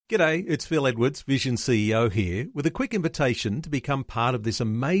G'day, it's Phil Edwards, Vision CEO here, with a quick invitation to become part of this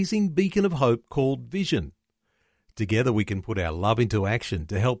amazing beacon of hope called Vision. Together we can put our love into action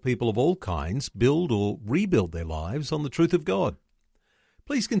to help people of all kinds build or rebuild their lives on the truth of God.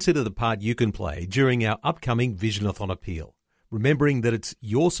 Please consider the part you can play during our upcoming Visionathon appeal, remembering that it's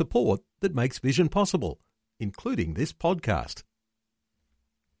your support that makes Vision possible, including this podcast.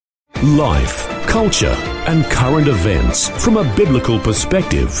 Life, culture, and current events from a biblical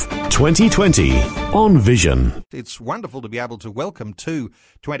perspective. 2020 on Vision. It's wonderful to be able to welcome to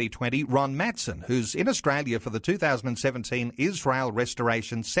 2020 Ron Mattson, who's in Australia for the 2017 Israel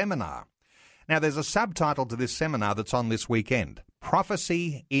Restoration Seminar. Now, there's a subtitle to this seminar that's on this weekend,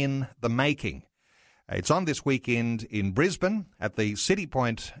 Prophecy in the Making. It's on this weekend in Brisbane at the City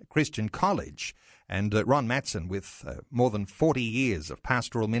Point Christian College. And Ron Mattson, with more than 40 years of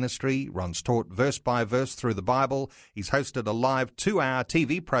pastoral ministry, Ron's taught verse by verse through the Bible. He's hosted a live 2-hour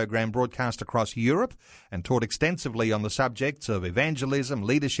TV program broadcast across Europe and taught extensively on the subjects of evangelism,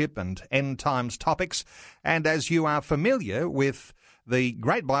 leadership and end times topics. And as you are familiar with the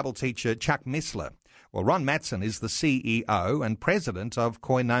great Bible teacher Chuck Missler, well, Ron Mattson is the CEO and president of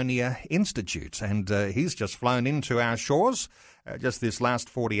Koinonia Institute, and he's just flown into our shores just this last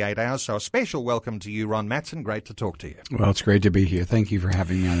 48 hours. So a special welcome to you, Ron Mattson. Great to talk to you. Well, it's great to be here. Thank you for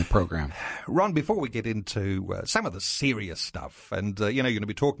having me on the program. Ron, before we get into some of the serious stuff, and, you're going to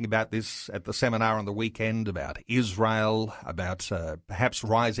be talking about this at the seminar on the weekend, about Israel, about perhaps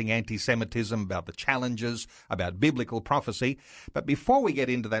rising anti-Semitism, about the challenges, about biblical prophecy. But before we get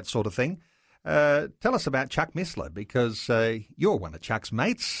into that sort of thing, tell us about Chuck Missler, because you're one of Chuck's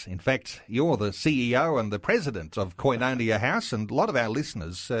mates. In fact, you're the CEO and the president of Koinonia House, and a lot of our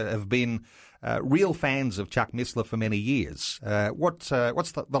listeners have been real fans of Chuck Missler for many years. What's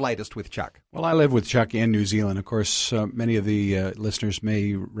the latest with Chuck? Well, I live with Chuck in New Zealand. Of course, many of the listeners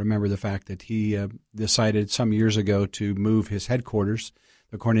may remember the fact that he decided some years ago to move his headquarters,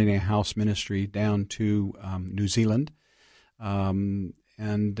 the Koinonia House Ministry, down to New Zealand.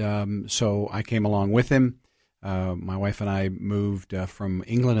 So I came along with him. My wife and I moved from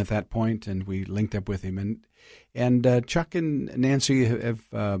England at that point, and we linked up with him. And Chuck and Nancy have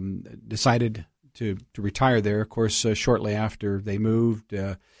decided to retire there. Of course, shortly after they moved,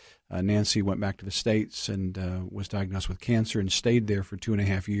 Nancy went back to the States and was diagnosed with cancer and stayed there for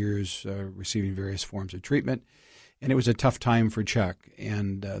 2.5 years, receiving various forms of treatment. And it was a tough time for Chuck.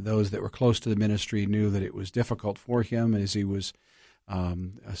 And those that were close to the ministry knew that it was difficult for him as he was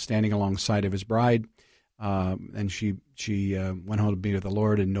standing alongside of his bride, and she went home to be with the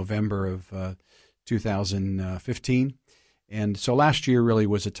Lord in November of 2015. And so last year really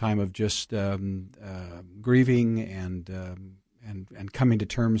was a time of just grieving and coming to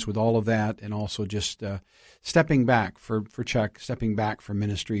terms with all of that, and also just stepping back for Chuck, stepping back from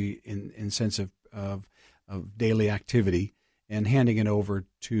ministry in sense of daily activity, and handing it over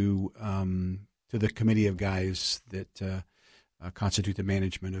to the committee of guys that constitute the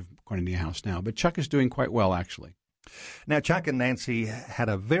management of Koinonia House now. But Chuck is doing quite well, actually. Now, Chuck and Nancy had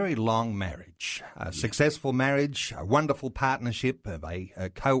a very long marriage, a successful marriage, a wonderful partnership. They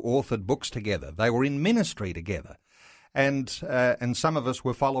co-authored books together. They were in ministry together. And some of us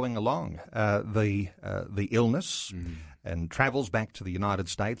were following along the illness and travels back to the United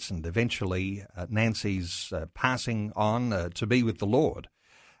States, and eventually Nancy's passing on to be with the Lord.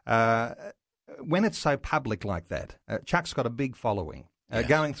 When it's so public like that, Chuck's got a big following,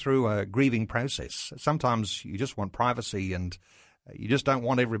 going through a grieving process. Sometimes you just want privacy, and you just don't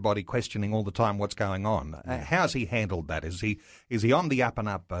want everybody questioning all the time what's going on. How's he handled that? Is he on the up and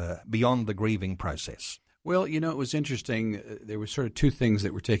up beyond the grieving process? Well, it was interesting. There were sort of two things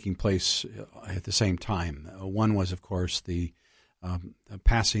that were taking place at the same time. One was, of course, the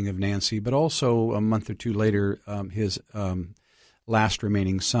passing of Nancy, but also a month or two later, his last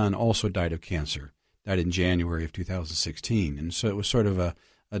remaining son also died of cancer, died in January of 2016. And so it was sort of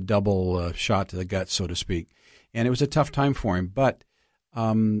a double shot to the gut, so to speak. And it was a tough time for him. But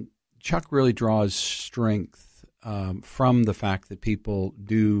Chuck really draws strength from the fact that people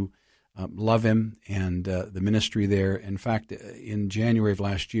do love him and the ministry there. In fact, in January of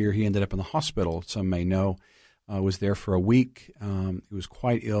last year, he ended up in the hospital, some may know, was there for a week. He was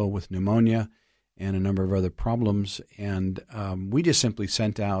quite ill with pneumonia and a number of other problems. And we just simply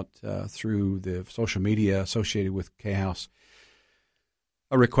sent out through the social media associated with K-House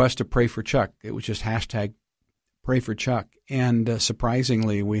a request to pray for Chuck. It was just hashtag pray for Chuck. And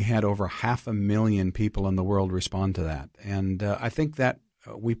surprisingly, we had over 500,000 people in the world respond to that. And I think that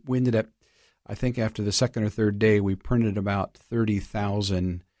we ended up, I think after the second or third day, we printed about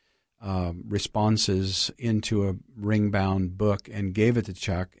 30,000 responses into a ring-bound book and gave it to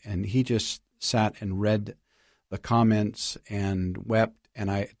Chuck, and he just sat and read the comments and wept.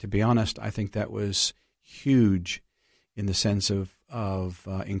 And to be honest, I think that was huge in the sense of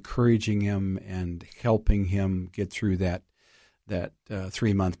encouraging him and helping him get through that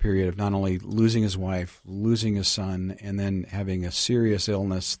 3-month period of not only losing his wife, losing his son, and then having a serious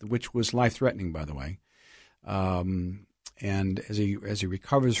illness, which was life-threatening, by the way. And as he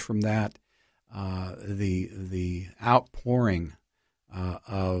recovers from that, the outpouring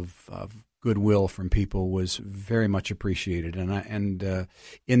of goodwill from people was very much appreciated. And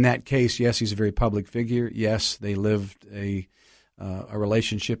in that case, yes, he's a very public figure. Yes, they lived a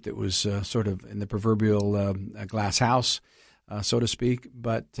relationship that was sort of in the proverbial glass house, so to speak.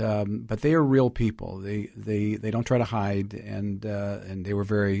 But they are real people. They don't try to hide, and they were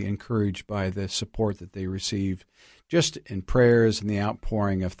very encouraged by the support that they received, just in prayers and the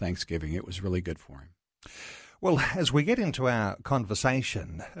outpouring of thanksgiving. It was really good for him. Well, as we get into our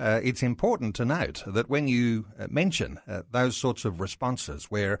conversation, it's important to note that when you mention those sorts of responses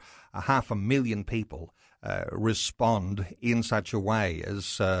where 500,000 people respond in such a way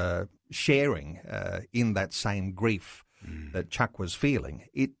as sharing in that same grief that Chuck was feeling,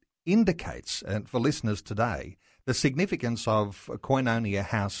 it indicates, for listeners today, the significance of Koinonia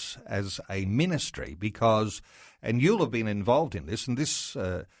House as a ministry, because, and you'll have been involved in this, and this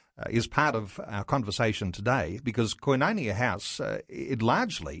is part of our conversation today, because Koinonia House, it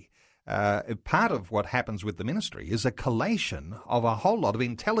largely, part of what happens with the ministry is a collation of a whole lot of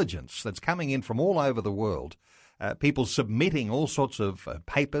intelligence that's coming in from all over the world, people submitting all sorts of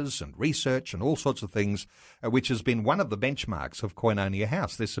papers and research and all sorts of things, which has been one of the benchmarks of Koinonia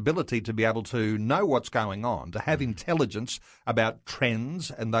House, this ability to be able to know what's going on, to have intelligence about trends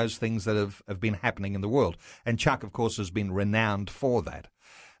and those things that have been happening in the world. And Chuck, of course, has been renowned for that.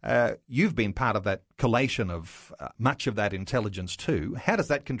 You've been part of that collation of much of that intelligence too. How does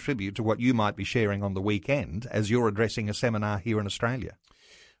that contribute to what you might be sharing on the weekend as you're addressing a seminar here in Australia?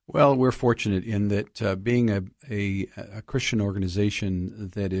 Well, we're fortunate in that being a Christian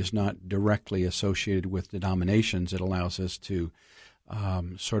organization that is not directly associated with denominations, it allows us to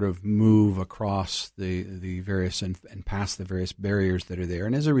sort of move across the various and past the various barriers that are there.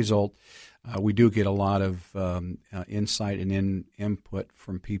 And as a result, we do get a lot of insight and input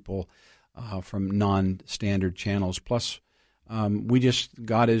from people from non-standard channels. Plus,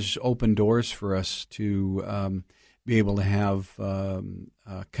 God has opened doors for us to be able to have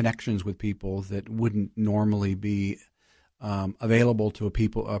connections with people that wouldn't normally be available to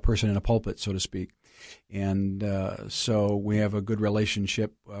a person in a pulpit, so to speak. And so we have a good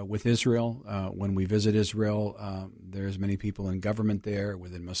relationship with Israel. When we visit Israel, there's many people in government there,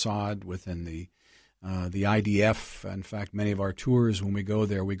 within Mossad, within the IDF. In fact, many of our tours, when we go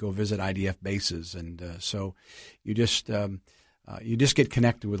there, we go visit IDF bases. And so you just get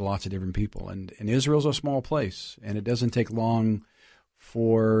connected with lots of different people. And Israel's a small place, and it doesn't take long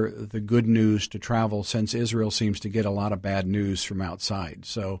for the good news to travel, since Israel seems to get a lot of bad news from outside.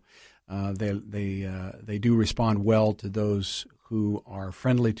 So they do respond well to those who are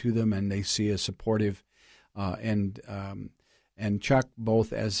friendly to them, and they see as supportive. And Chuck,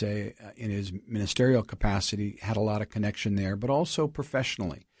 both as in his ministerial capacity, had a lot of connection there, but also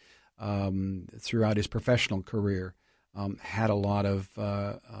professionally throughout his professional career, had a lot of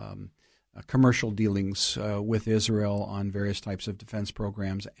commercial dealings with Israel on various types of defense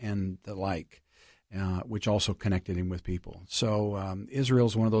programs and the like, which also connected him with people. So Israel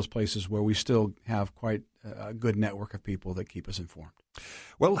is one of those places where we still have quite a good network of people that keep us informed.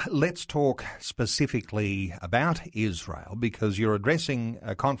 Well, let's talk specifically about Israel, because you're addressing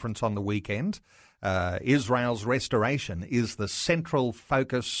a conference on the weekend. Israel's restoration is the central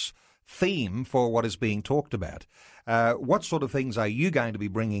focus theme for what is being talked about. What sort of things are you going to be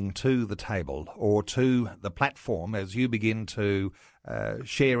bringing to the table or to the platform as you begin to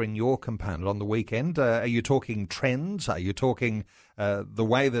share in your component on the weekend? Are you talking trends? Are you talking the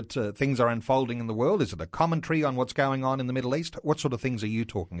way that things are unfolding in the world? Is it a commentary on what's going on in the Middle East? What sort of things are you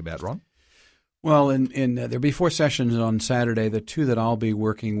talking about, Ron? Well, there'll be 4 sessions on Saturday. The 2 that I'll be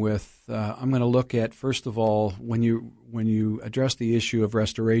working with, I'm going to look at, first of all, when you address the issue of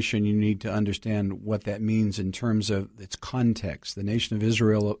restoration, you need to understand what that means in terms of its context. The nation of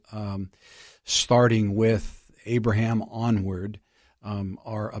Israel, starting with Abraham onward,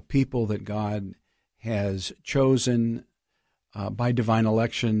 are a people that God has chosen by divine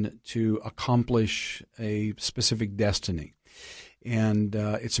election to accomplish a specific destiny. And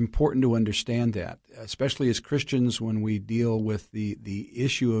it's important to understand that, especially as Christians, when we deal with the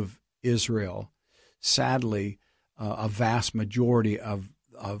issue of Israel. Sadly, a vast majority of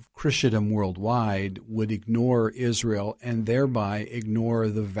of Christendom worldwide would ignore Israel and thereby ignore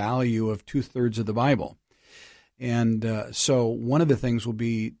the value of 2/3 of the Bible. And so one of the things will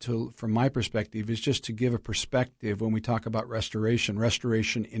be, from my perspective, is just to give a perspective when we talk about restoration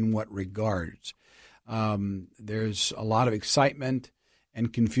in what regards. There's a lot of excitement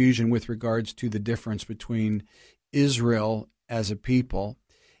and confusion with regards to the difference between Israel as a people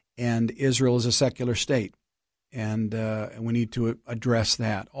and Israel as a secular state. And we need to address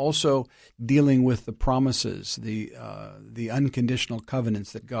that. Also, dealing with the promises, the unconditional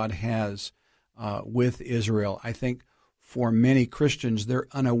covenants that God has with Israel. I think for many Christians, they're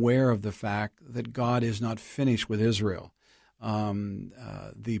unaware of the fact that God is not finished with Israel.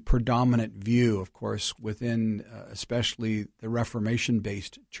 The predominant view, of course, within especially the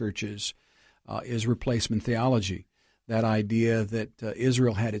Reformation-based churches is replacement theology. That idea that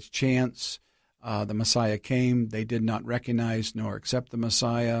Israel had its chance, the Messiah came, they did not recognize nor accept the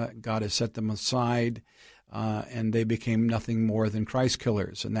Messiah, God has set them aside, and they became nothing more than Christ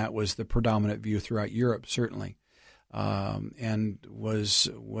killers. And that was the predominant view throughout Europe, certainly, and was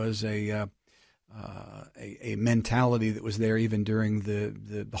a mentality that was there even during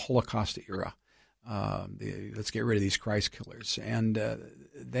the Holocaust era. Let's get rid of these Christ killers. And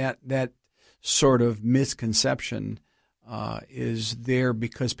that sort of misconception is there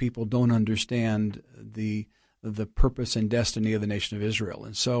because people don't understand the purpose and destiny of the nation of Israel.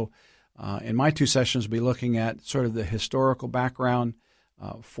 And so in my 2 sessions, we'll be looking at sort of the historical background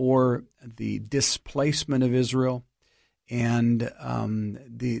for the displacement of Israel and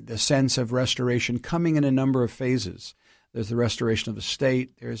the sense of restoration coming in a number of phases. There's the restoration of the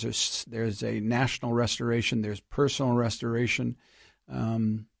state. There's a national restoration. There's personal restoration.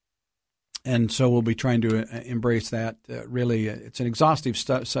 And so we'll be trying to embrace that. Really, it's an exhaustive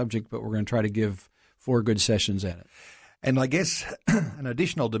subject, but we're going to try to give 4 good sessions at it. And I guess an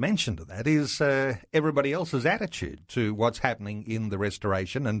additional dimension to that is everybody else's attitude to what's happening in the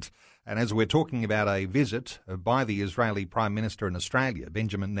restoration. And as we're talking about a visit by the Israeli Prime Minister in Australia,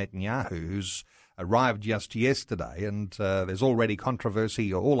 Benjamin Netanyahu, who's arrived just yesterday, and there's already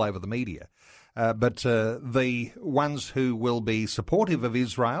controversy all over the media. But the ones who will be supportive of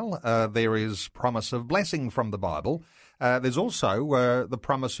Israel, there is promise of blessing from the Bible. There's also the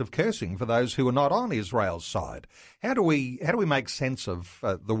promise of cursing for those who are not on Israel's side. How do we make sense of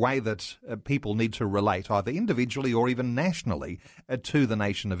the way that people need to relate, either individually or even nationally, to the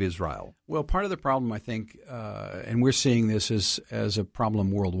nation of Israel? Well, part of the problem, I think, and we're seeing this as a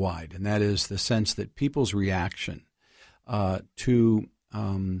problem worldwide, and that is the sense that people's reaction to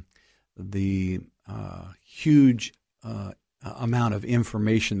the huge amount of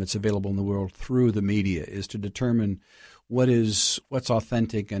information that's available in the world through the media is to determine what's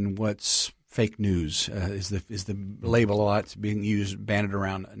authentic and what's fake news is the label that's being used, banded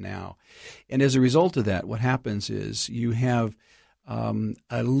around now. And as a result of that, what happens is you have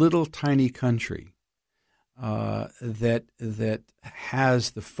a little tiny country that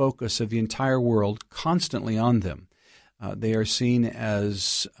has the focus of the entire world constantly on them. They are seen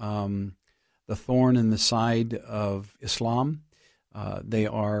as the thorn in the side of Islam. They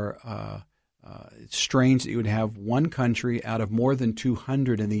are it's strange that you would have one country out of more than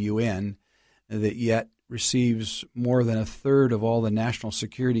 200 in the UN that yet receives more than 1/3 of all the National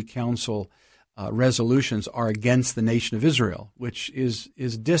Security Council resolutions are against the nation of Israel, which is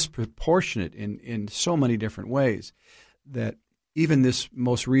disproportionate in so many different ways, that even this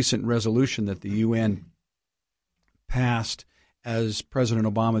most recent resolution that the UN passed as President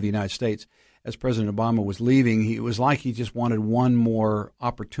Obama of the United States, as President Obama was leaving, it was like he just wanted one more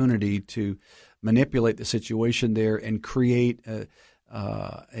opportunity to manipulate the situation there and create a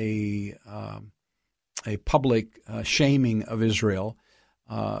public shaming of Israel,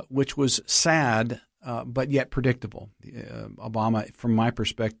 which was sad but yet predictable. Obama, from my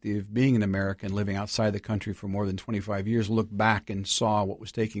perspective, being an American living outside the country for more than 25 years, looked back and saw what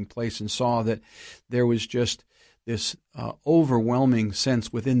was taking place and saw that there was just this overwhelming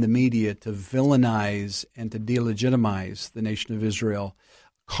sense within the media to villainize and to delegitimize the nation of Israel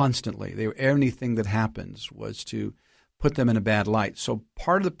constantly. Anything that happens was to put them in a bad light. So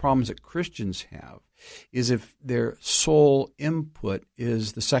part of the problems that Christians have is if their sole input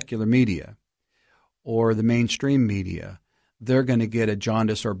is the secular media or the mainstream media, they're going to get a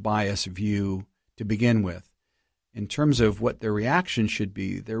jaundice or biased view to begin with. In terms of what their reaction should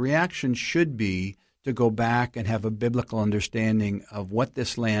be, their reaction should be to go back and have a biblical understanding of what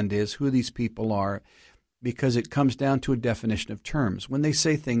this land is, who these people are, because it comes down to a definition of terms. When they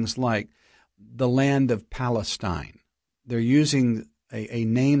say things like the land of Palestine, they're using a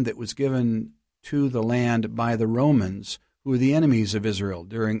name that was given to the land by the Romans who were the enemies of Israel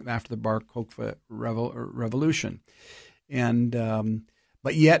after the Bar Kokhba revolution. And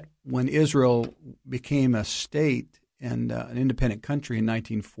but yet, when Israel became a state and an independent country in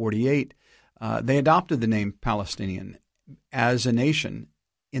 1948, they adopted the name Palestinian as a nation,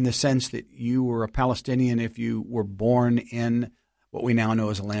 in the sense that you were a Palestinian if you were born in what we now know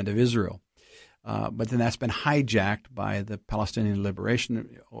as the land of Israel. But then that's been hijacked by the Palestinian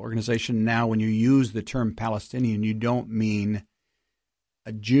Liberation Organization. Now, when you use the term Palestinian, you don't mean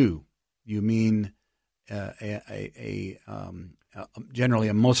a Jew. You mean generally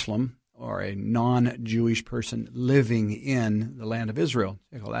a Muslim or a non-Jewish person living in the land of Israel.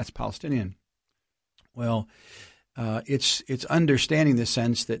 Well, that's Palestinian. Well, it's understanding the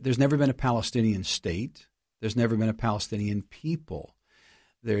sense that there's never been a Palestinian state. There's never been a Palestinian people.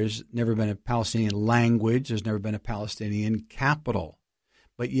 There's never been a Palestinian language. There's never been a Palestinian capital.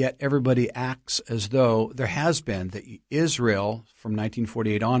 But yet everybody acts as though there has been, that Israel from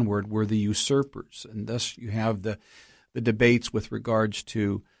 1948 onward were the usurpers. And thus you have the debates with regards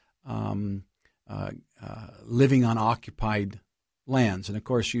to living on occupied lands. And, of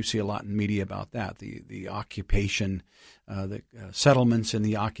course, you see a lot in media about that, the occupation, the settlements and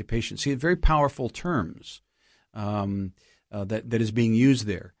the occupation. See, very powerful terms that is being used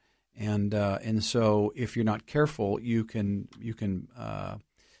there. And so if you're not careful, you can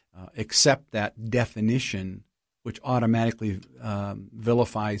accept that definition, which automatically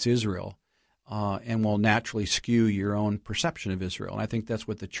vilifies Israel and will naturally skew your own perception of Israel. And I think that's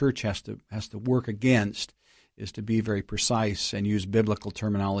what the church has to work against, is to be very precise and use biblical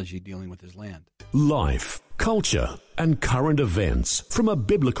terminology dealing with his land. Life, culture, and current events from a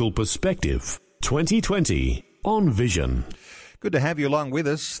biblical perspective. 2020 on Vision. Good to have you along with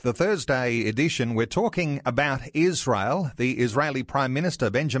us. The Thursday edition, we're talking about Israel. The Israeli Prime Minister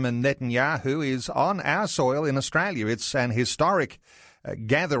Benjamin Netanyahu is on our soil in Australia. It's an historic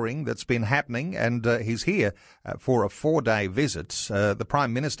gathering that's been happening, and he's here for a 4-day visit. The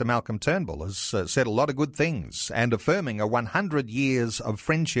Prime Minister, Malcolm Turnbull, has said a lot of good things and affirming a 100 years of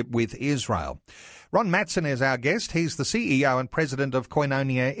friendship with Israel. Ron Mattson is our guest. He's the CEO and president of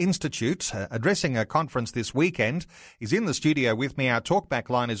Koinonia Institute, addressing a conference this weekend. He's in the studio with me. Our talkback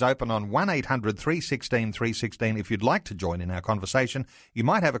line is open on 1-800-316-316. If you'd like to join in our conversation, you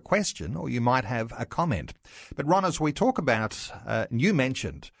might have a question or you might have a comment. But Ron, as we talk about, you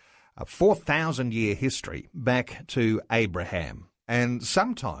mentioned a 4,000-year history back to Abraham. And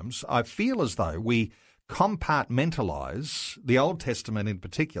sometimes I feel as though we compartmentalize the Old Testament in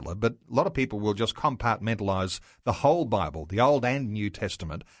particular, but a lot of people will just compartmentalize the whole Bible, the Old and New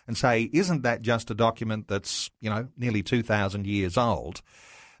Testament, and say, isn't that just a document that's, nearly 2,000 years old?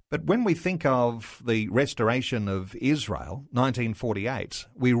 But when we think of the restoration of Israel, 1948,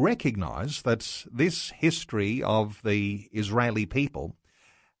 we recognize that this history of the Israeli people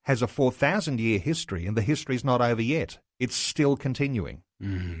has a 4,000-year history, and the history's not over yet. It's still continuing.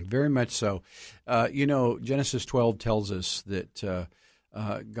 Very much so. Genesis 12 tells us that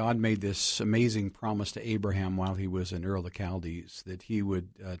God made this amazing promise to Abraham while he was in Ur of the Chaldees, that he would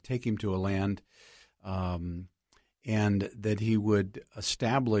take him to a land and that he would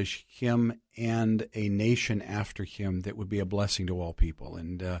establish him and a nation after him that would be a blessing to all people.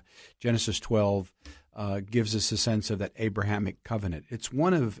 And Genesis 12 gives us a sense of that Abrahamic covenant. It's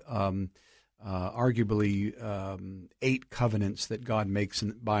one of arguably 8 covenants that God makes in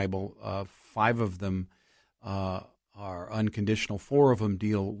the Bible. 5 of them are unconditional. 4 of them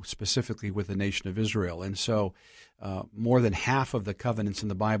deal specifically with the nation of Israel. And so more than half of the covenants in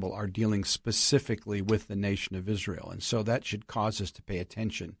the Bible are dealing specifically with the nation of Israel. And so that should cause us to pay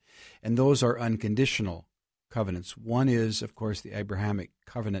attention. And those are unconditional covenants. One is, of course, the Abrahamic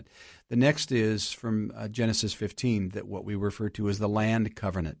covenant. The next is from Genesis 15, that what we refer to as the land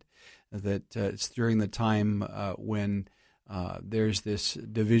covenant. That it's during the time when there's this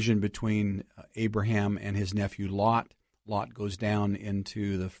division between Abraham and his nephew Lot. Lot goes down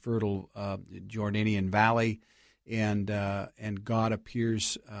into the fertile Jordanian valley, and God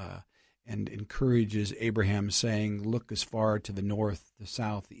appears and encourages Abraham, saying, "Look as far to the north, the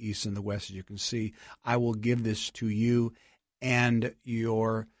south, the east, and the west as you can see. I will give this to you and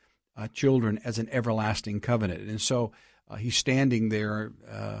your children as an everlasting covenant." And so he's standing there,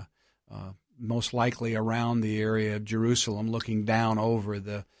 most likely around the area of Jerusalem, looking down over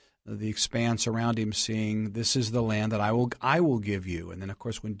the expanse around him, seeing, "This is the land that I will give you." And then, of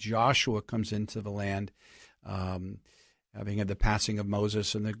course, when Joshua comes into the land, having had the passing of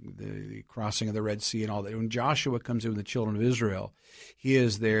Moses and the crossing of the Red Sea and all that, when Joshua comes in with the children of Israel, he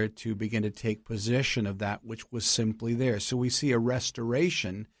is there to begin to take possession of that which was simply there. So we see a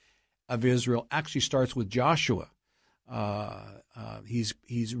restoration of Israel actually starts with Joshua.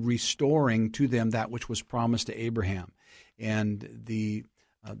 He's restoring to them that which was promised to Abraham, and the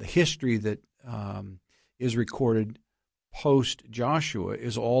history that is recorded post Joshua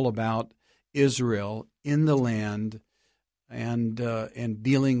is all about Israel in the land and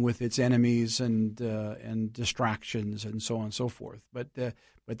dealing with its enemies and distractions and so on and so forth. But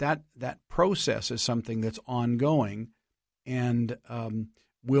that process is something that's ongoing and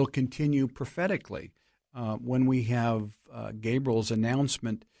will continue prophetically. When we have Gabriel's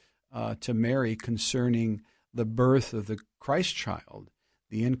announcement to Mary concerning the birth of the Christ child,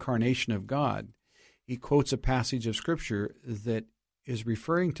 the incarnation of God, he quotes a passage of Scripture that is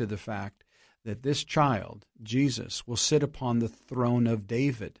referring to the fact that this child, Jesus, will sit upon the throne of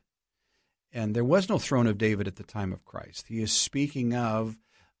David. And there was no throne of David at the time of Christ. He is speaking of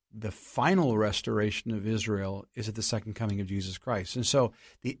the final restoration of Israel is at the second coming of Jesus Christ. And so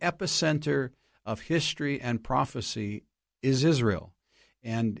the epicenter of history and prophecy is Israel.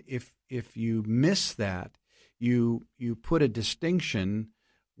 And if you miss that, you put a distinction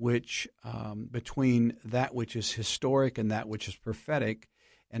which between that which is historic and that which is prophetic.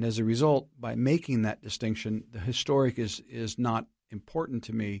 And as a result, by making that distinction, the historic is not important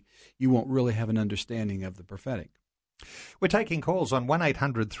to me. You won't really have an understanding of the prophetic. We're taking calls on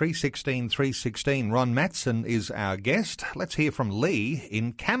 1-800-316-316. Ron Mattson is our guest. Let's hear from Lee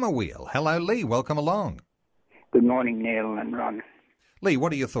in Camberwell. Hello, Lee. Welcome along. Good morning, Neil and Ron. Lee,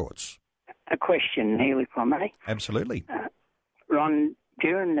 what are your thoughts? A question, Neil, if I may. Absolutely. Ron,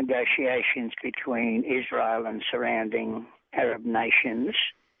 during negotiations between Israel and surrounding Arab nations,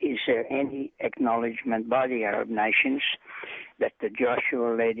 is there any acknowledgement by the Arab nations that the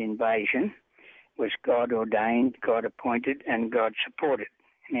Joshua-led invasion was God-ordained, God-appointed, and God-supported?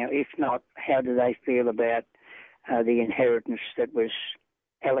 Now, if not, how do they feel about the inheritance that was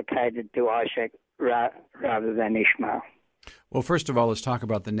allocated to Isaac rather than Ishmael? Well, first of all, let's talk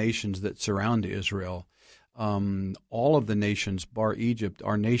about the nations that surround Israel. All of the nations, bar Egypt,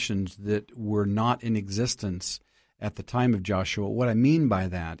 are nations that were not in existence at the time of Joshua. What I mean by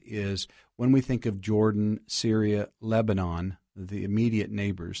that is when we think of Jordan, Syria, Lebanon, the immediate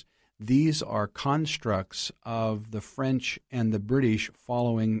neighbors, these are constructs of the French and the British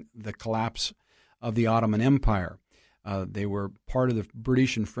following the collapse of the Ottoman Empire. They were part of the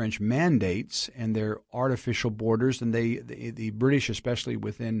British and French mandates and their artificial borders, and the British, especially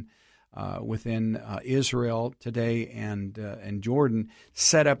within Israel today and Jordan,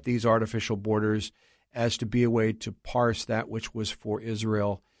 set up these artificial borders as to be a way to parse that which was for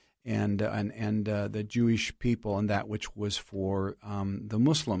Israel and the Jewish people, and that which was for the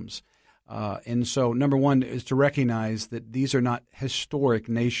Muslims. And so, number one is to recognize that these are not historic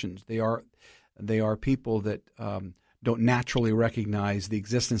nations. They are people that don't naturally recognize the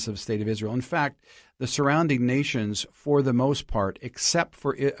existence of the state of Israel. In fact, the surrounding nations, for the most part, except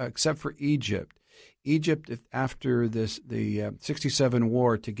for Egypt, after the 67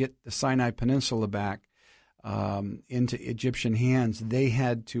 war to get the Sinai Peninsula back into Egyptian hands,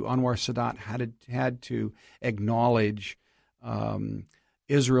 Anwar Sadat had to acknowledge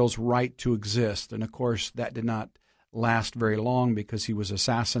Israel's right to exist, and of course that did not last very long because he was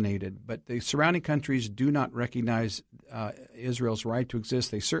assassinated. But the surrounding countries do not recognize Israel's right to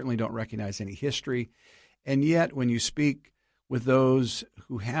exist. They certainly don't recognize any history, and yet when you speak with those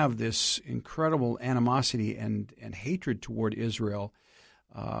who have this incredible animosity and hatred toward Israel,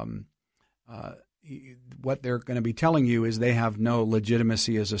 what they're going to be telling you is they have no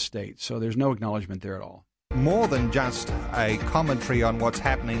legitimacy as a state. So there's no acknowledgement there at all. More than just a commentary on what's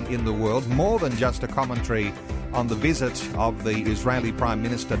happening in the world, more than just a commentary on the visit of the Israeli Prime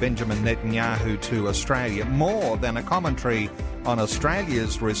Minister Benjamin Netanyahu to Australia, more than a commentary on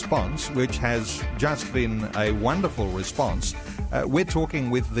Australia's response, which has just been a wonderful response. We're talking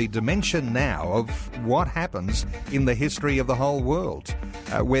with the dimension now of what happens in the history of the whole world,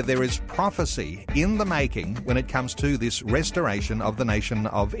 where there is prophecy in the making when it comes to this restoration of the nation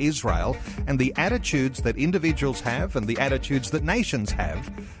of Israel, and the attitudes that individuals have and the attitudes that nations have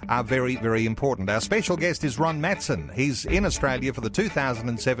are very, very important. Our special guest is Ron Mattson. He's in Australia for the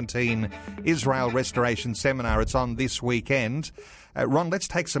 2017 Israel Restoration Seminar. It's on this weekend. Ron, let's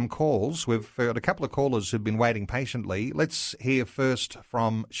take some calls. We've got a couple of callers who've been waiting patiently. Let's hear first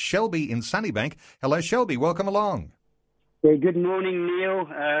from Shelby in Sunnybank. Hello, Shelby. Welcome along. Yeah, good morning, Neil,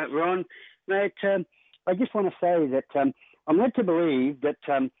 Ron. Mate, I just want to say that I'm led to believe that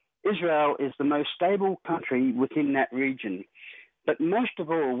Israel is the most stable country within that region. But most of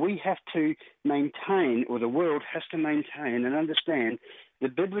all, we have to maintain, or the world has to maintain and understand the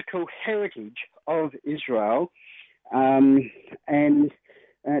biblical heritage of Israel, and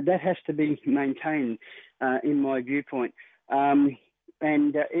that has to be maintained, in my viewpoint.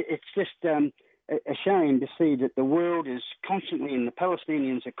 It's just a shame to see that the world is constantly, and the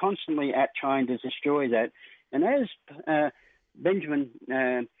Palestinians are constantly out trying to destroy that. And as Benjamin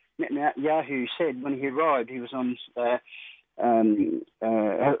Netanyahu said when he arrived, he was on a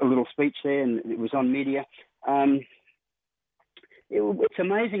little speech there, and it was on media. It's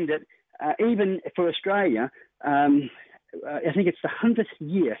amazing that even for Australia, I think it's the 100th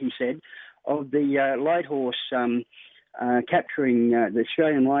year, he said, of the Light Horse capturing the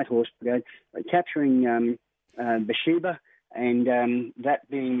Australian Light Horse Brigade, capturing Beersheba, and that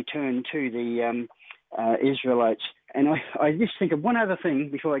being returned to the Israelites. And I just think of one other thing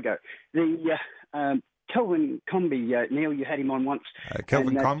before I go. The Kelvin Comby, Neil, you had him on once.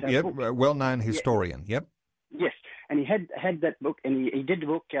 Kelvin Comby, yep, a well-known historian, yep. Yes, and he had that book, and he did the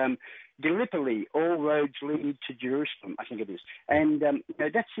book, Gallipoli, All Roads Lead to Jerusalem, I think it is. And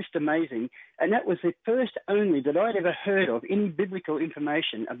that's just amazing. And that was the first only that I'd ever heard of any biblical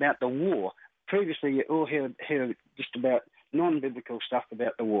information about the war. Previously, you all heard just about non-biblical stuff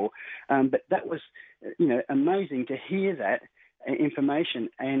about the war. But that was, amazing to hear that information.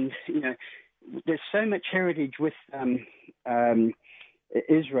 And, there's so much heritage with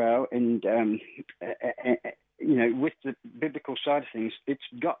Israel and, with the biblical side of things. It's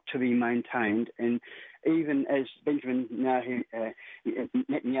got to be maintained. And even as Benjamin Netanyahu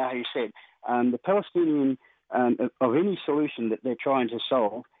said, the Palestinian, of any solution that they're trying to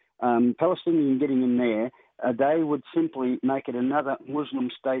solve, Palestinian getting in there, they would simply make it another Muslim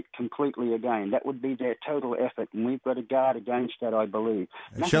state completely again. That would be their total effort, and we've got to guard against that, I believe.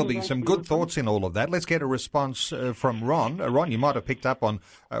 Shelby, some good thoughts in all of that. Let's get a response from Ron. Ron, you might have picked up on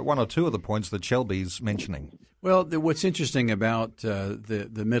one or two of the points that Shelby's mentioning. Well, what's interesting about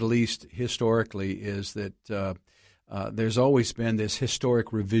the Middle East historically is that there's always been this historic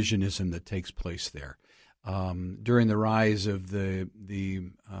revisionism that takes place there. During the rise of the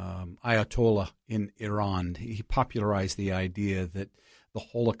Ayatollah in Iran, he popularized the idea that the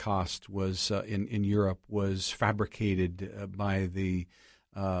Holocaust was in Europe was fabricated by the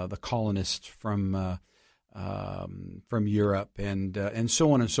colonists from Europe, and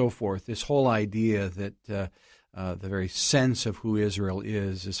so on and so forth. This whole idea that the very sense of who Israel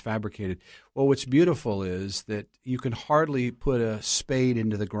is fabricated. Well, what's beautiful is that you can hardly put a spade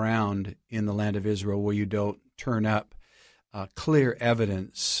into the ground in the land of Israel where you don't turn up clear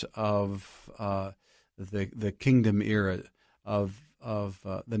evidence of the kingdom era of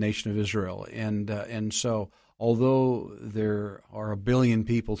the nation of Israel, and so although there are a billion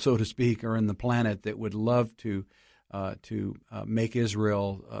people, so to speak, are on the planet that would love to make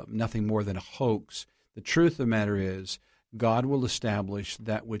Israel nothing more than a hoax, the truth of the matter is God will establish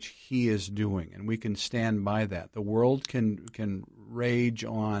that which He is doing, and we can stand by that. The world can rage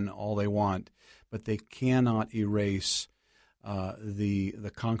on all they want, but they cannot erase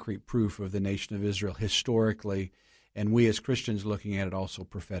the concrete proof of the nation of Israel historically, and we as Christians looking at it also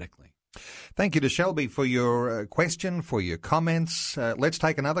prophetically. Thank you to Shelby for your question, for your comments. Let's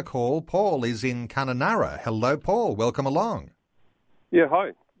take another call. Paul is in Kununurra. Hello, Paul. Welcome along. Yeah,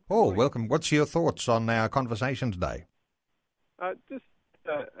 hi. Paul, welcome. What's your thoughts on our conversation today? Just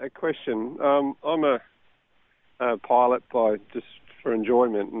a question. I'm a pilot just for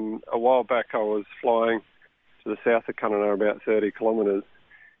enjoyment, and a while back I was flying to the south of Kununurra, about 30 kilometres.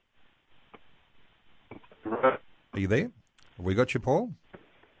 Are you there? Have we got you, Paul?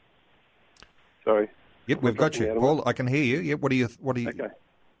 Sorry. Yep, we've got you, Paul. I can hear you. Yep. What are you? Okay.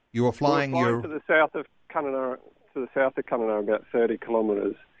 You were flying to the south of Kununurra, about 30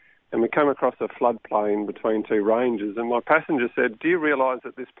 kilometres, and we came across a floodplain between two ranges. And my passenger said, "Do you realise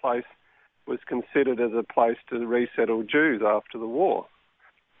that this place was considered as a place to resettle Jews after the war?"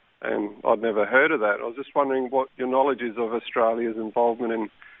 And I'd never heard of that. I was just wondering what your knowledge is of Australia's involvement in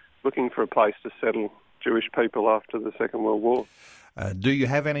looking for a place to settle Jewish people after the Second World War. Do you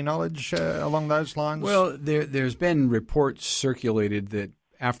have any knowledge along those lines? Well, there's been reports circulated that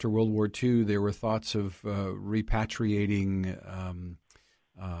after World War II there were thoughts of repatriating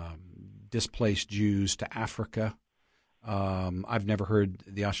displaced Jews to Africa. I've never heard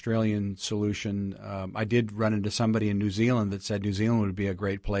the Australian solution. I did run into somebody in New Zealand that said New Zealand would be a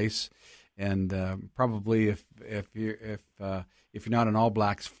great place, and probably if you're not an All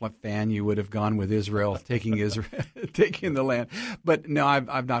Blacks fan, you would have gone with Israel, taking the land. But no,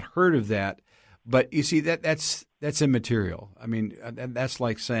 I've not heard of that. But you see, that's immaterial. I mean, that's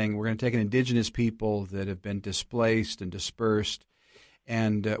like saying we're going to take an indigenous people that have been displaced and dispersed,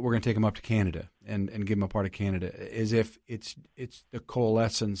 and we're going to take them up to Canada and give them a part of Canada, as if it's the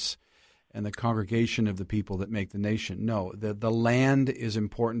coalescence and the congregation of the people that make the nation. No, the land is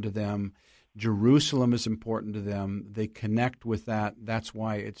important to them. Jerusalem is important to them. They connect with that. That's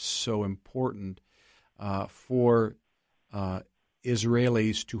why it's so important for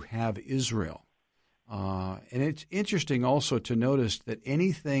Israelis to have Israel. And it's interesting also to notice that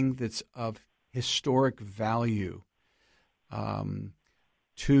anything that's of historic value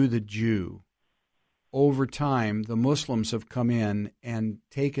to the Jew, over time, the Muslims have come in and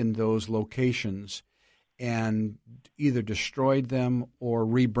taken those locations and either destroyed them or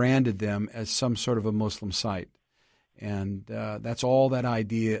rebranded them as some sort of a Muslim site. And that's all that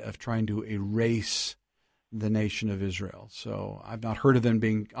idea of trying to erase the nation of Israel. So I've not heard of them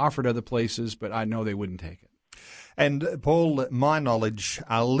being offered other places, but I know they wouldn't take it. And, Paul, my knowledge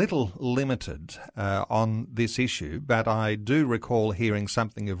a little limited on this issue, but I do recall hearing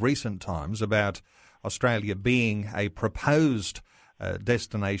something of recent times about Australia being a proposed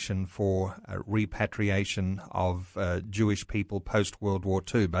destination for repatriation of Jewish people post-World War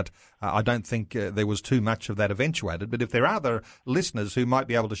II. But I don't think there was too much of that eventuated. But if there are other listeners who might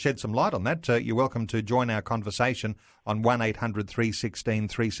be able to shed some light on that, you're welcome to join our conversation on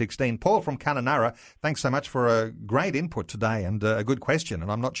 1-800-316-316. Paul from Kununurra, thanks so much for a great input today and a good question.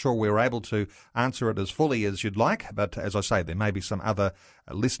 And I'm not sure we were able to answer it as fully as you'd like, but as I say, there may be some other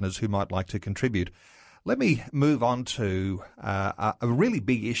listeners who might like to contribute. Let me move on to a really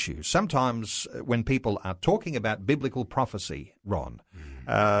big issue. Sometimes when people are talking about biblical prophecy, Ron,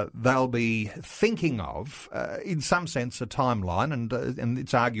 they'll be thinking of, in some sense, a timeline, and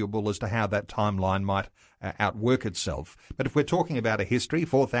it's arguable as to how that timeline might outwork itself. But if we're talking about a history,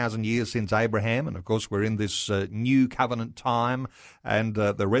 4,000 years since Abraham, and of course we're in this new covenant time, and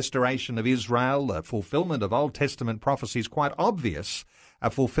the restoration of Israel, the fulfillment of Old Testament prophecies, quite obvious, a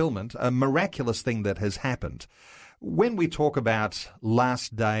fulfillment, a miraculous thing that has happened. When we talk about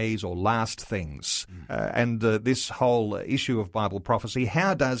last days or last things and this whole issue of Bible prophecy,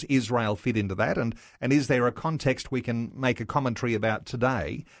 how does Israel fit into that? And is there a context we can make a commentary about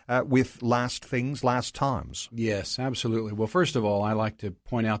today with last things, last times? Yes, absolutely. Well, first of all, I like to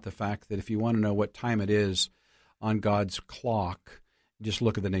point out the fact that if you want to know what time it is on God's clock, just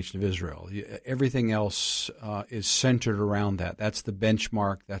look at the nation of Israel. Everything else is centered around that. That's the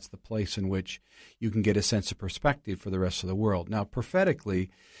benchmark. That's the place in which you can get a sense of perspective for the rest of the world. Now,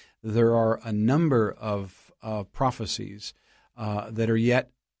 prophetically, there are a number of prophecies that are yet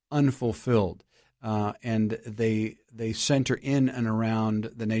unfulfilled, and they center in and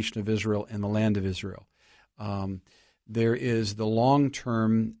around the nation of Israel and the land of Israel. There is the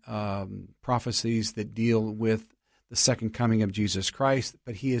long-term prophecies that deal with the second coming of Jesus Christ,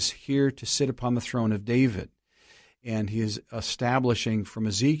 but he is here to sit upon the throne of David. And he is establishing, from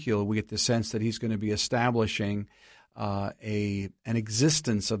Ezekiel, we get the sense that he's going to be establishing an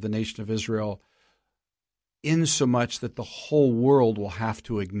existence of the nation of Israel insomuch that the whole world will have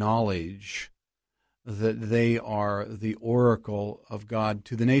to acknowledge that they are the oracle of God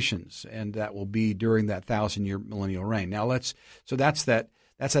to the nations, and that will be during that 1,000-year millennial reign. Now that's that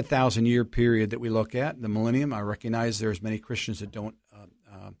 1,000-year period that we look at, the millennium. I recognize there's many Christians that don't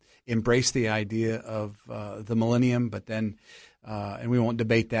embrace the idea of the millennium, but then, and we won't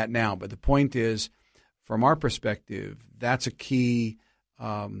debate that now. But the point is, from our perspective, that's a key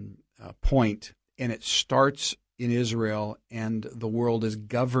point, and it starts in Israel, and the world is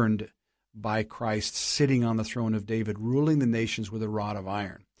governed by Christ sitting on the throne of David, ruling the nations with a rod of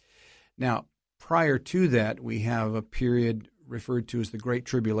iron. Now, prior to that, we have a period referred to as the Great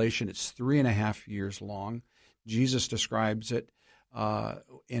Tribulation. It's 3.5 years long. Jesus describes it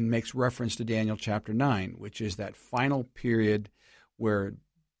and makes reference to Daniel chapter 9, which is that final period where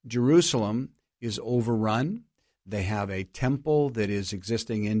Jerusalem is overrun. They have a temple that is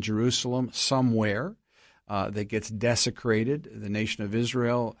existing in Jerusalem somewhere that gets desecrated. The nation of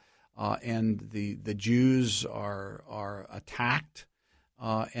Israel and the Jews are attacked,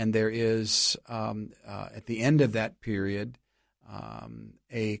 and there is, at the end of that period,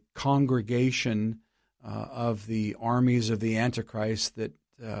 a congregation of the armies of the Antichrist that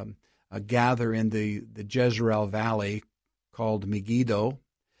gather in the Jezreel Valley called Megiddo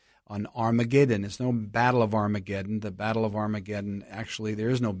on Armageddon. It's no Battle of Armageddon. The Battle of Armageddon, actually, there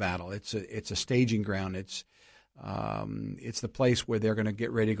is no battle. It's a staging ground. It's the place where they're going to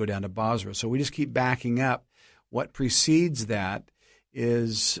get ready to go down to Basra. So we just keep backing up. What precedes that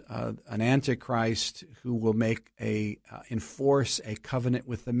is an Antichrist who will enforce a covenant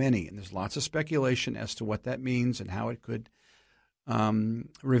with the many. And there's lots of speculation as to what that means and how it could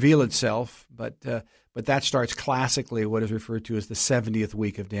reveal itself. But that starts classically what is referred to as the 70th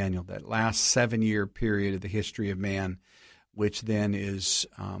week of Daniel, that last 7-year period of the history of man, which then is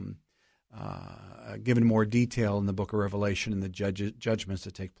given more detail in the book of Revelation and the judgments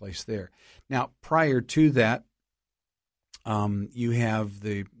that take place there. Now, prior to that, you have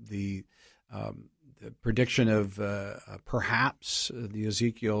the prediction of perhaps the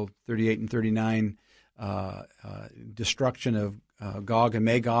Ezekiel 38 and 39 destruction of Gog and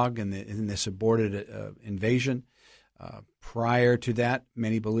Magog in this aborted invasion. Prior to that,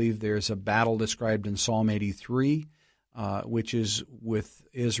 many believe there's a battle described in Psalm 83, which is with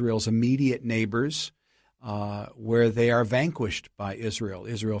Israel's immediate neighbors, where they are vanquished by Israel.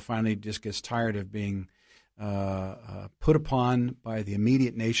 Israel finally just gets tired of being put upon by the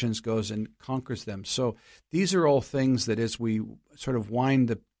immediate nations, goes and conquers them. So these are all things that as we sort of wind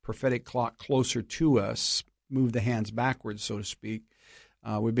the prophetic clock closer to us, move the hands backwards, so to speak,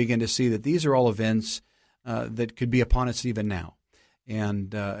 we begin to see that these are all events that could be upon us even now.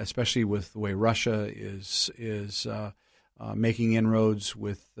 And especially with the way Russia is making inroads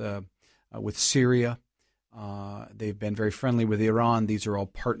with Syria. They've been very friendly with Iran. These are all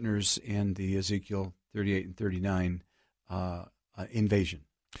partners in the Ezekiel 38 and 39 invasion.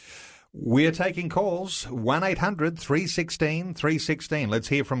 We're taking calls, 1-800-316-316. Let's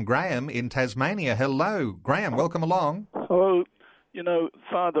hear from Graham in Tasmania. Hello, Graham, welcome along. Oh,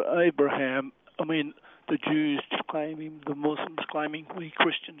 Father Abraham, the Jews claim him, the Muslims claim him, we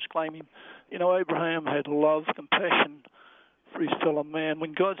Christians claim him. Abraham had love, compassion for his fellow man.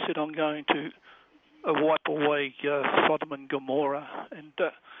 When God said, I'm going to wipe away Sodom and Gomorrah, and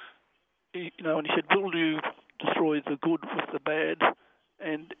he said, will you destroy the good with the bad?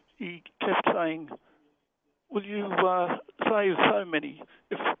 And he kept saying, will you save so many?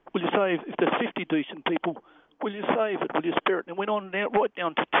 Will you save, if there's 50 decent people, will you save it? Will you spare it? And it went on right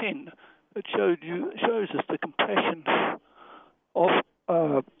down to 10. It shows us the compassion of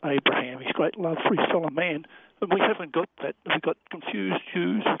Abraham, his great love for his fellow man. And we haven't got that. We've got confused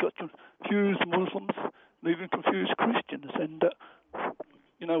Jews, we've got confused Muslims, and even confused Christians. And,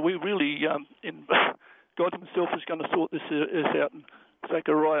 we really, God himself is going to sort this out in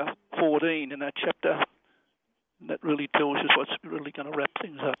Zechariah 14 in that chapter. And that really tells us what's really going to wrap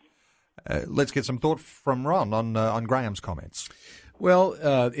things up. Let's get some thought from Ron on Graham's comments. Well,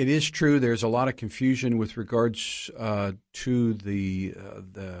 it is true. There's a lot of confusion with regards to the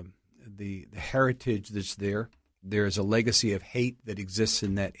heritage that's there. There's a legacy of hate that exists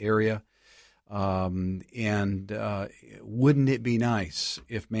in that area. And wouldn't it be nice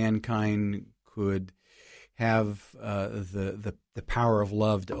if mankind could have the power of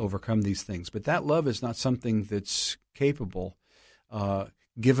love to overcome these things? But that love is not something that's capable,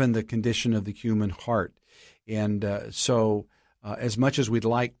 given the condition of the human heart. And so as much as we'd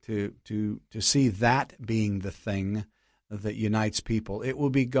like to see that being the thing that unites people, it will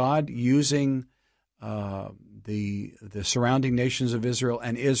be God using the surrounding nations of Israel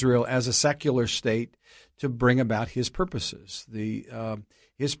and Israel as a secular state to bring about His purposes.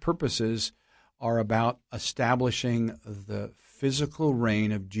 His purposes are about establishing the physical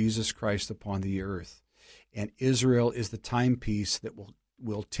reign of Jesus Christ upon the earth, and Israel is the timepiece that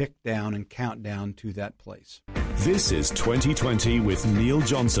will tick down and count down to that place. This is 2020 with Neil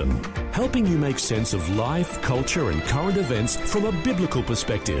Johnson, helping you make sense of life, culture and current events from a biblical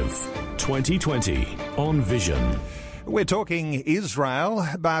perspective. 2020 on Vision. We're talking Israel,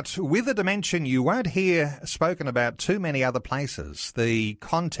 but with a dimension you won't hear spoken about too many other places. The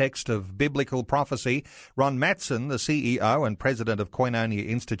context of biblical prophecy. Ron Mattson, the CEO and president of Koinonia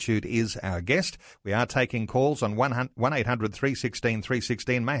Institute, is our guest. We are taking calls on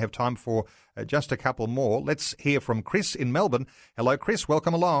 1-800-316-316. May have time for just a couple more. Let's hear from Chris in Melbourne. Hello, Chris.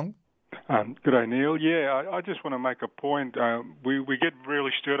 Welcome along. Good day, Neil. Yeah, I just want to make a point. We get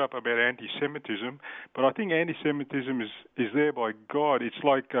really stirred up about anti-Semitism, but I think anti-Semitism is there by God. It's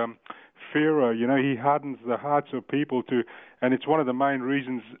like Pharaoh, he hardens the hearts of people and it's one of the main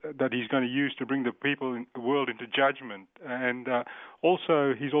reasons that he's going to use to bring the people in the world into judgment. And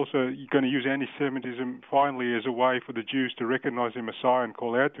also, he's also going to use anti-Semitism finally as a way for the Jews to recognize their Messiah and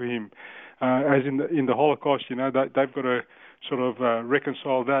call out to him. As in the Holocaust, they've got to sort of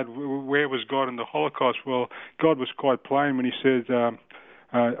reconcile that. Where was God in the Holocaust? Well, God was quite plain when he said,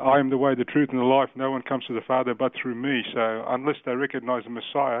 I am the way, the truth, and the life. No one comes to the Father but through me. So unless they recognize the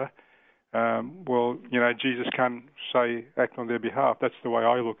Messiah, Jesus can't act on their behalf. That's the way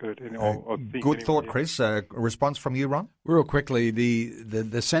I look at it. Good thought, Chris. A response from you, Ron? Real quickly,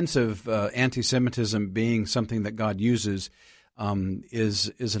 the sense of anti-Semitism being something that God uses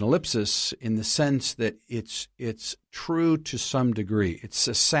is an ellipsis in the sense that it's true to some degree. It's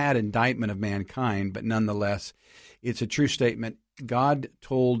a sad indictment of mankind, but nonetheless, it's a true statement. God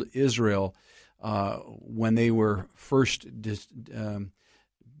told Israel when they were first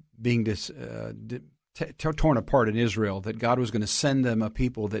being torn apart in Israel, that God was going to send them a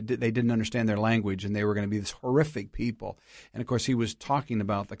people that they didn't understand their language, and they were going to be this horrific people. And, of course, he was talking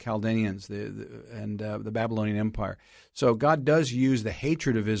about the Chaldeans and the Babylonian Empire. So God does use the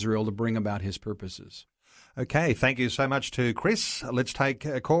hatred of Israel to bring about his purposes. Okay, thank you so much to Chris. Let's take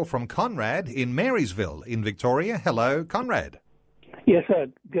a call from Conrad in Marysville in Victoria. Hello, Conrad. Yes, sir.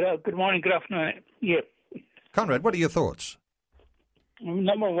 Good morning, good afternoon. Yeah. Conrad, what are your thoughts?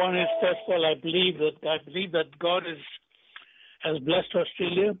 Number one is, first of all, I believe that God has blessed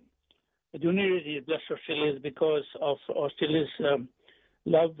Australia. The only reason He has blessed Australia is because of Australia's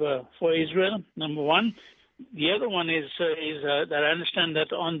love for Israel. Number one. The other one is that I understand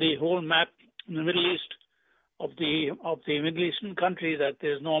that on the whole map in the Middle East of the Middle Eastern countries, that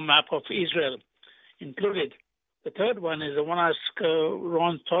there's no map of Israel included. The third one is I want to ask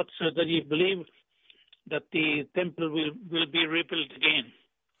Ron's thoughts that he believes that the temple will be rebuilt again.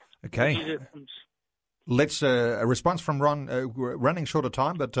 Okay. Let's a response from Ron. We're running short of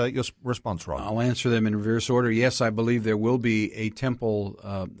time, but your response, Ron. I'll answer them in reverse order. Yes, I believe there will be a temple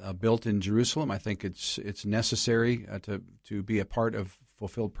built in Jerusalem. I think it's necessary to be a part of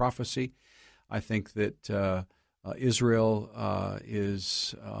fulfilled prophecy. I think that Israel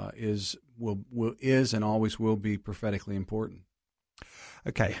is and always will be prophetically important.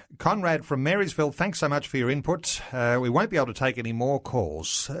 Okay. Conrad from Marysville, thanks so much for your input. We won't be able to take any more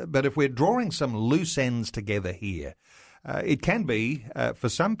calls, but if we're drawing some loose ends together here, it can be, for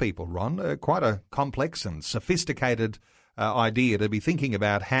some people, Ron, quite a complex and sophisticated idea to be thinking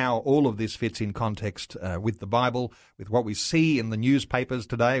about how all of this fits in context with the Bible, with what we see in the newspapers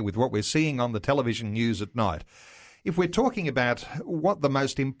today, with what we're seeing on the television news at night. If we're talking about what the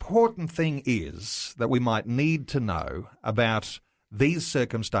most important thing is that we might need to know about these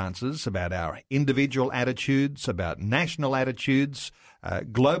circumstances, about our individual attitudes, about national attitudes,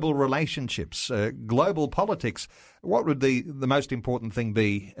 global relationships, global politics, what would the most important thing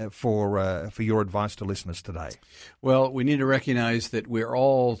be for your advice to listeners today? Well, we need to recognize that we're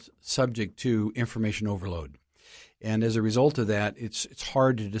all subject to information overload. And as a result of that, it's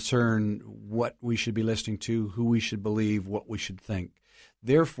hard to discern what we should be listening to, who we should believe, what we should think.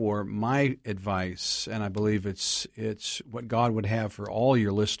 Therefore, my advice, and I believe it's what God would have for all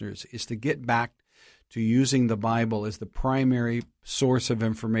your listeners, is to get back to using the Bible as the primary source of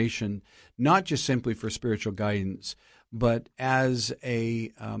information, not just simply for spiritual guidance, but as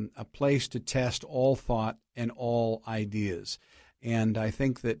a place to test all thought and all ideas. And I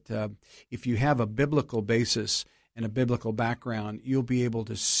think that if you have a biblical basis and a biblical background, you'll be able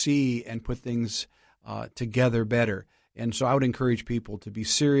to see and put things together better. And so I would encourage people to be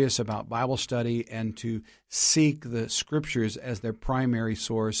serious about Bible study and to seek the Scriptures as their primary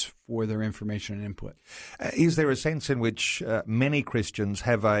source for their information and input. Is there a sense in which many Christians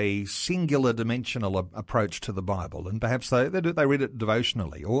have a singular dimensional approach to the Bible, and perhaps they read it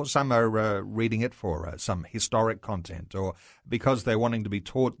devotionally, or some are reading it for some historic content, or because they're wanting to be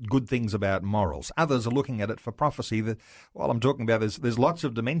taught good things about morals? Others are looking at it for prophecy. That, while I'm talking about, there's lots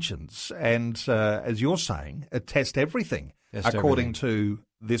of dimensions, and as you're saying, test everything according to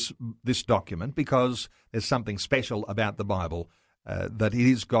this document, because there's something special about the Bible, that it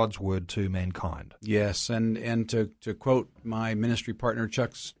is God's word to mankind. Yes, and to quote my ministry partner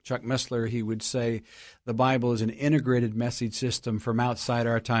Chuck Messler, he would say the Bible is an integrated message system from outside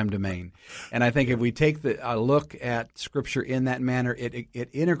our time domain. And I think if we take a look at Scripture in that manner, it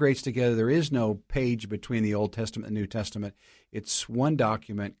integrates together. There is no page between the Old Testament and the New Testament. It's one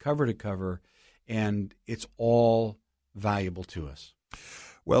document, cover to cover, and it's all valuable to us.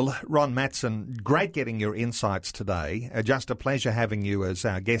 Well, Ron Mattson, great getting your insights today. Just a pleasure having you as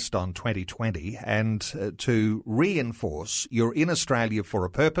our guest on 2020, and to reinforce you're in Australia for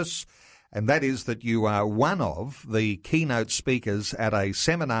a purpose, and that is that you are one of the keynote speakers at a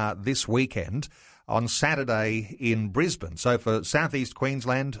seminar this weekend on Saturday in Brisbane. So for Southeast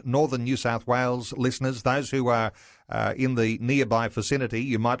Queensland, Northern New South Wales listeners, those who are in the nearby vicinity,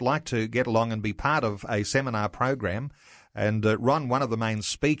 you might like to get along and be part of a seminar program. And Ron, one of the main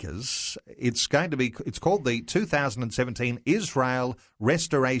speakers, it's called the 2017 Israel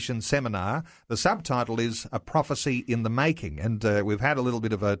Restoration Seminar. The subtitle is A Prophecy in the Making. And we've had a little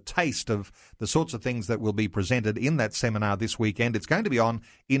bit of a taste of the sorts of things that will be presented in that seminar this weekend. It's going to be on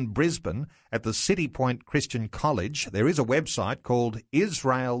in Brisbane at the City Point Christian College. There is a website called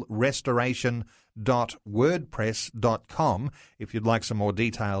israelrestoration.wordpress.com if you'd like some more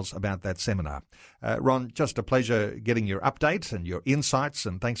details about that seminar. Ron, just a pleasure getting your updates and your insights,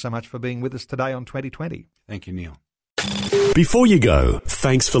 and thanks so much for being with us today on 2020. Thank you, Neil. Before you go,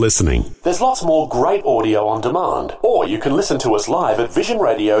 thanks for listening. There's lots more great audio on demand, or you can listen to us live at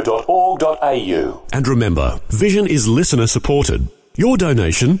visionradio.org.au. And remember, Vision is listener supported. Your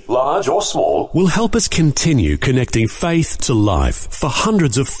donation, large or small, will help us continue connecting faith to life for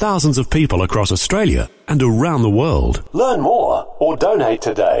hundreds of thousands of people across Australia and around the world. Learn more or donate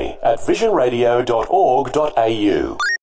today at visionradio.org.au.